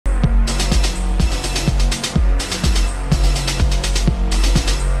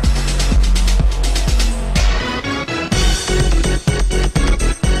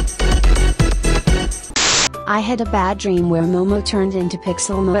had a bad dream where Momo turned into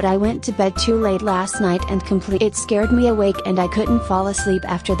Pixel Mo, but I went to bed too late last night and it scared me awake and I couldn't fall asleep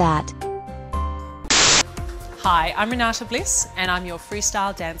after that. Hi, I'm Renata Bliss and I'm your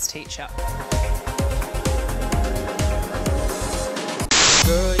freestyle dance teacher.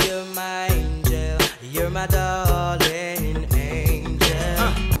 Girl, you're my angel, you're my darling angel.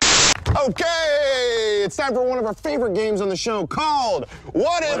 Okay, it's time for one of our favorite games on the show called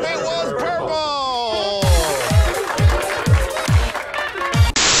What If It Was Purple?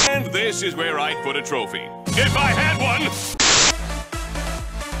 And this is where I'd put a trophy, if I had one.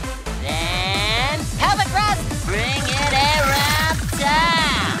 And pelvic thrust, bring it around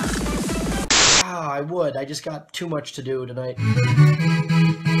town. I would. I just got too much to do tonight.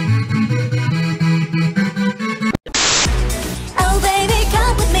 Oh baby,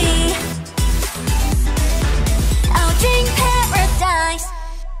 come with me. I'll drink paradise.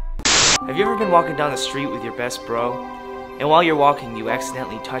 Have you ever been walking down the street with your best bro, and while you're walking you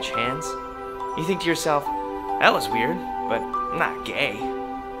accidentally touch hands? You think to yourself, that was weird, but I'm not gay.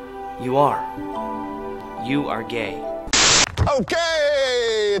 You are. You are gay.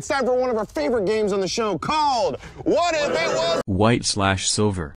 Okay, it's time for one of our favorite games on the show called What If It Was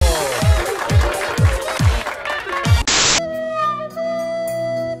White/Silver.